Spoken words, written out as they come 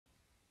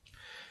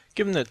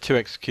Given that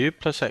 2x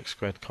cubed plus x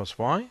squared cos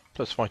y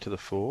plus y to the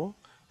 4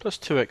 plus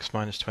 2x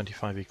minus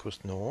 25 equals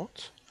 0,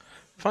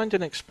 find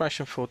an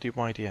expression for dy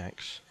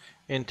dx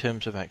in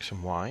terms of x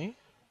and y.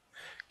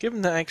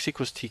 Given that x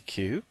equals t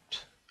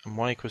cubed and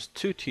y equals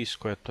 2t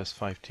squared plus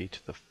 5t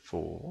to the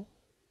 4,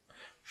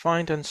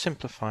 find and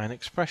simplify an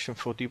expression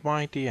for dy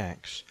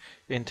dx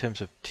in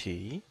terms of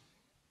t.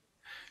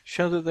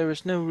 Show that there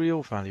is no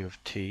real value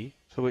of t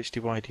for which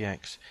dy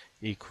dx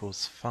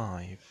equals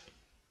 5.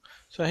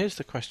 So here's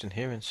the question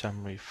here in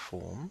summary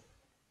form.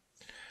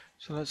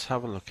 So let's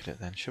have a look at it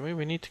then, shall we?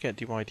 We need to get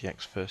dy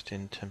dx first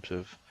in terms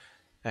of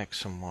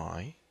x and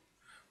y.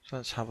 So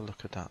let's have a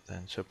look at that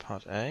then. So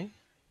part A.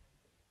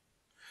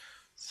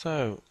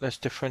 So let's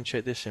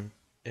differentiate this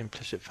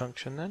implicit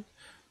function then.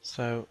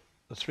 So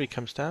the 3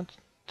 comes down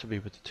to be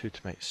with the 2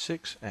 to make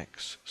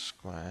 6x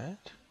squared.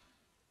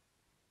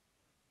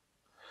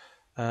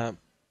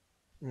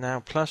 Now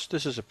plus,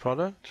 this is a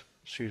product.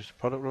 Let's use the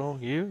product rule,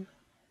 u.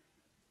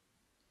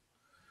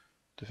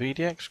 The v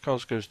dx,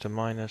 cos goes to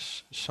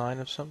minus sine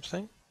of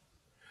something,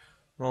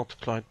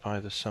 multiplied by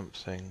the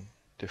something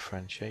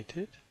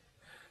differentiated,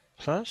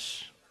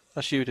 plus,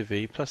 that's u to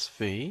v, plus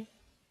v,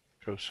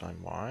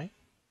 cosine y,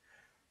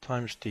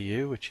 times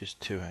du, which is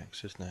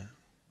 2x, isn't it?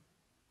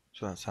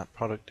 So that's that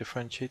product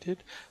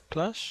differentiated,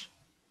 plus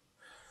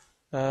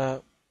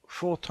 4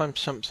 times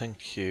something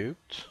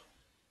cubed,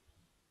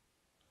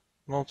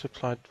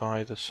 multiplied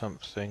by the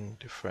something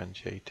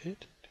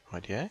differentiated, dy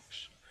dx,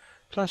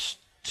 plus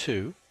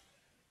 2.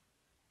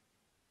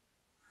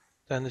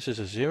 Then this is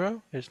a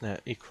 0, isn't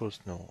it? Equals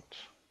 0.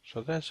 So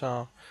there's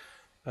our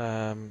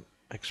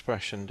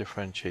expression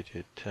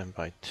differentiated term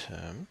by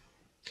term.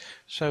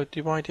 So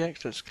dy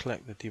dx, let's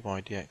collect the dy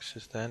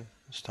dx's then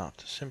and start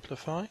to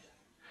simplify.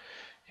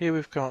 Here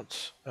we've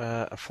got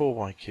a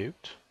 4y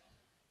cubed.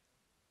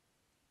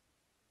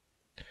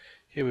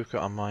 Here we've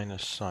got a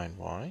minus sine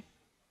y.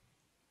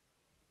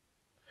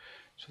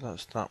 So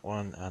that's that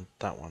one and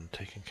that one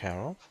taken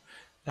care of.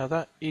 Now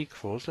that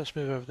equals, let's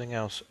move everything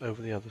else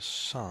over the other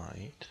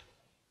side.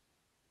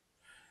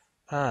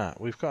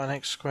 We've got an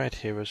x squared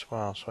here as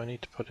well, so I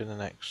need to put in an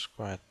x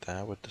squared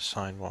there with the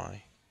sine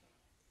y.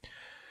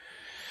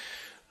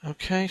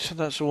 Okay, so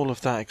that's all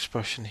of that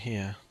expression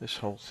here, this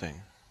whole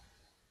thing,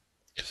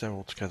 because they're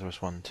all together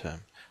as one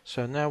term.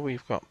 So now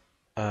we've got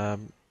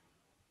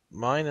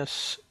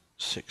minus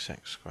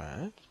 6x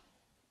squared,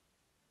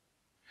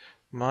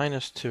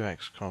 minus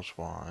 2x cos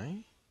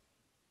y,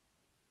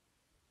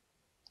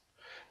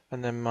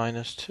 and then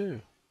minus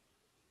 2.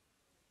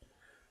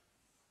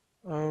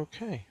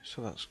 Okay,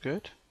 so that's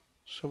good.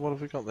 So what have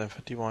we got then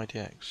for dy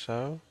dx?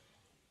 So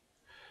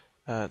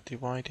dy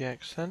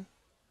dx then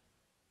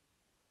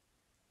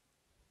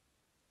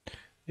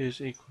is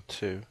equal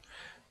to,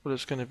 well,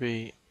 it's going to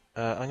be,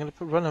 I'm going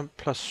to run a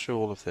plus through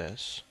all of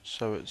this,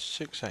 so it's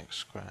 6x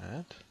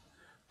squared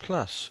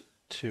plus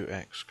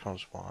 2x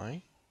cos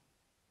y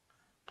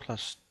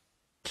plus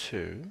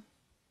 2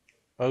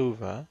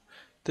 over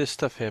this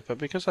stuff here, but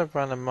because I've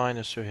run a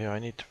minus through here, I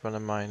need to run a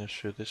minus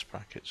through this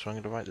bracket, so I'm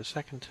going to write the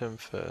second term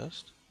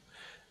first,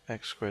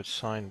 x squared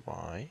sine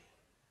y,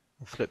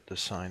 and flip the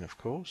sign of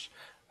course,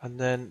 and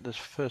then the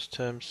first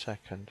term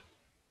second,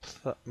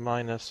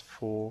 minus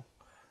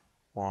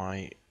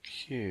 4y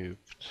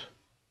cubed.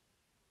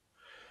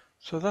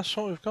 So that's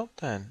what we've got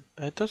then.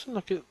 It doesn't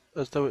look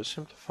as though it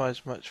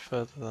simplifies much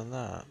further than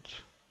that.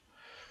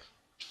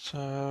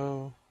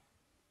 So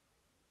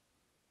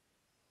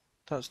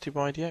that's dy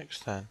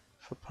dx then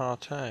for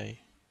part A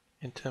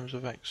in terms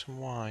of x and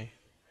y.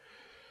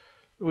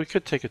 We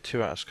could take a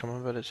 2 out as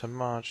common, but it's a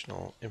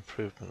marginal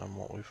improvement on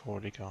what we've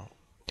already got.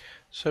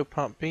 So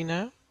part B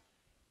now.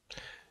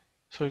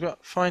 So we've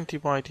got find dy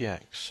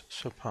dx.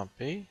 So part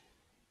B.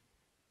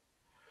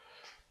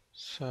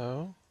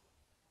 So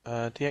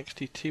dx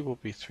dt will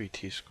be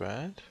 3t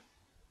squared.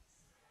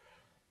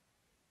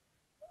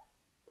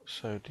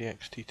 So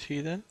dx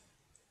dt then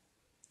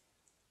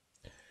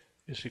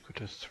is equal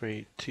to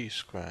 3t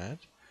squared.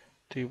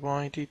 Dy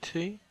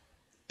dt,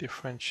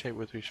 differentiate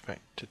with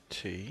respect to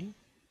t.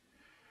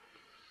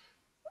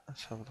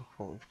 Let's have a look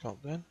what we've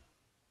got then.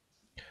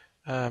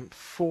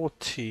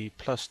 4t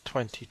plus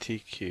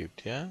 20t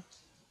cubed, yeah?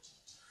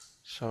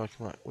 So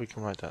we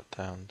can write that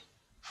down.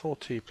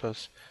 4t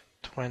plus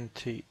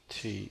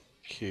 20t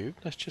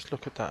cubed. Let's just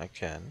look at that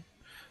again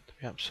to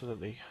be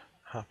absolutely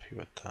happy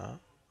with that.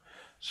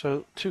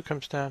 So 2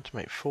 comes down to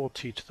make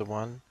 4t to the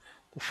 1.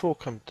 The 4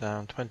 comes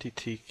down,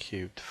 20t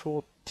cubed.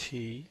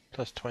 4t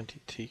plus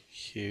 20t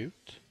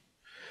cubed.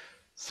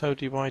 So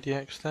dy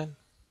dx then.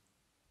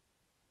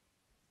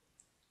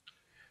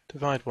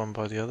 Divide one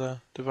by the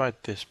other. Divide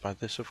this by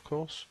this, of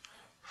course.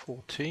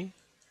 4t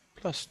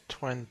plus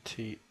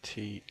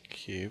 20t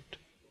cubed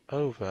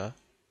over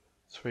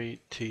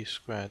 3t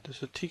squared.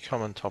 There's a t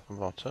common top and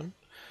bottom,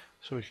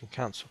 so we can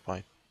cancel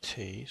by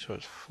t. So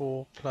it's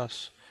 4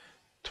 plus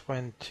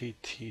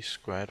 20t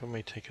squared when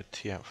we take a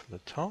t out from the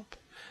top,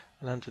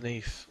 and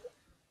underneath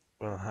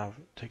we'll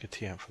take a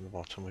t out from the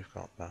bottom. We've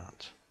got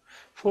that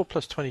 4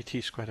 plus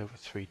 20t squared over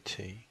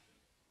 3t.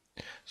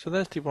 So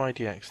there's dy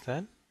dx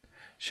then.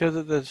 Show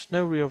that there's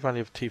no real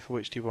value of t for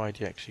which dy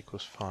dx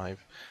equals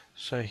 5.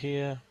 So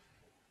here,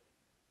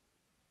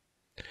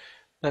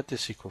 let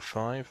this equal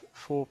 5.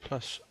 4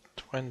 plus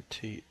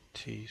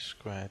 20t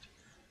squared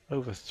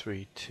over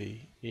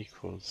 3t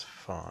equals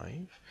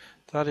 5.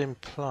 That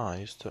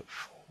implies that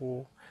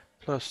 4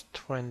 plus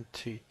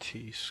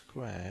 20t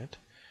squared,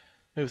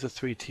 move the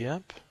 3t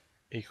up,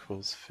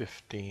 equals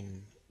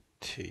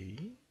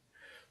 15t.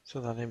 So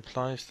that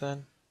implies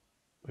then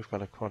we've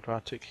got a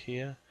quadratic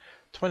here,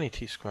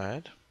 20t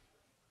squared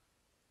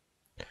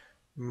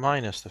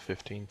minus the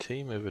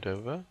 15t, move it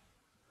over,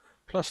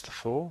 plus the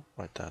 4,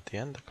 write that at the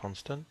end, the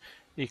constant,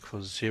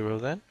 equals 0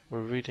 then.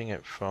 We're reading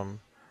it from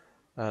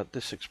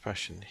this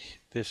expression.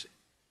 This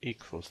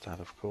equals that,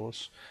 of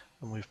course,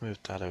 and we've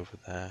moved that over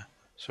there,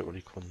 so it will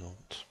equal 0.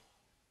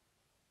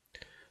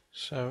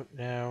 So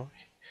now,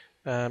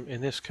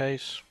 in this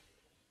case,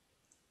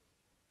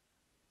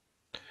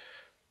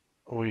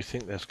 we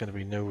think there's going to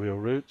be no real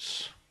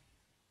roots.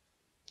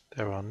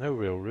 There are no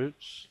real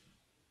roots,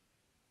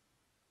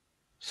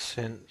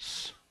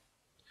 since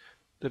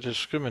the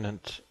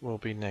discriminant will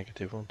be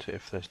negative, won't it,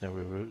 if there's no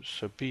real roots.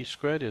 So b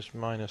squared is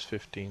minus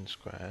 15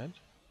 squared.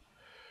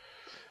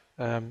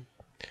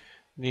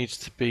 Needs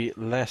to be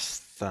less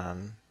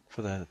than,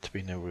 for there to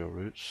be no real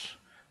roots,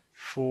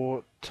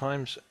 4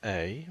 times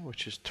a,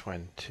 which is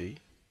 20,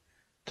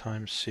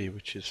 times c,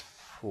 which is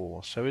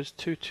 4. So is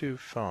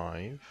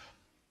 225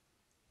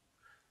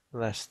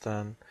 less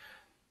than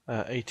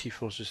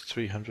 84 is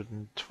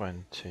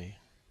 320?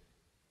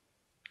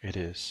 It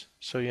is.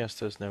 So yes,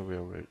 there's no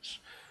real roots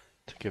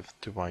to give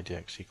dy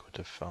dx equal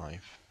to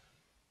 5.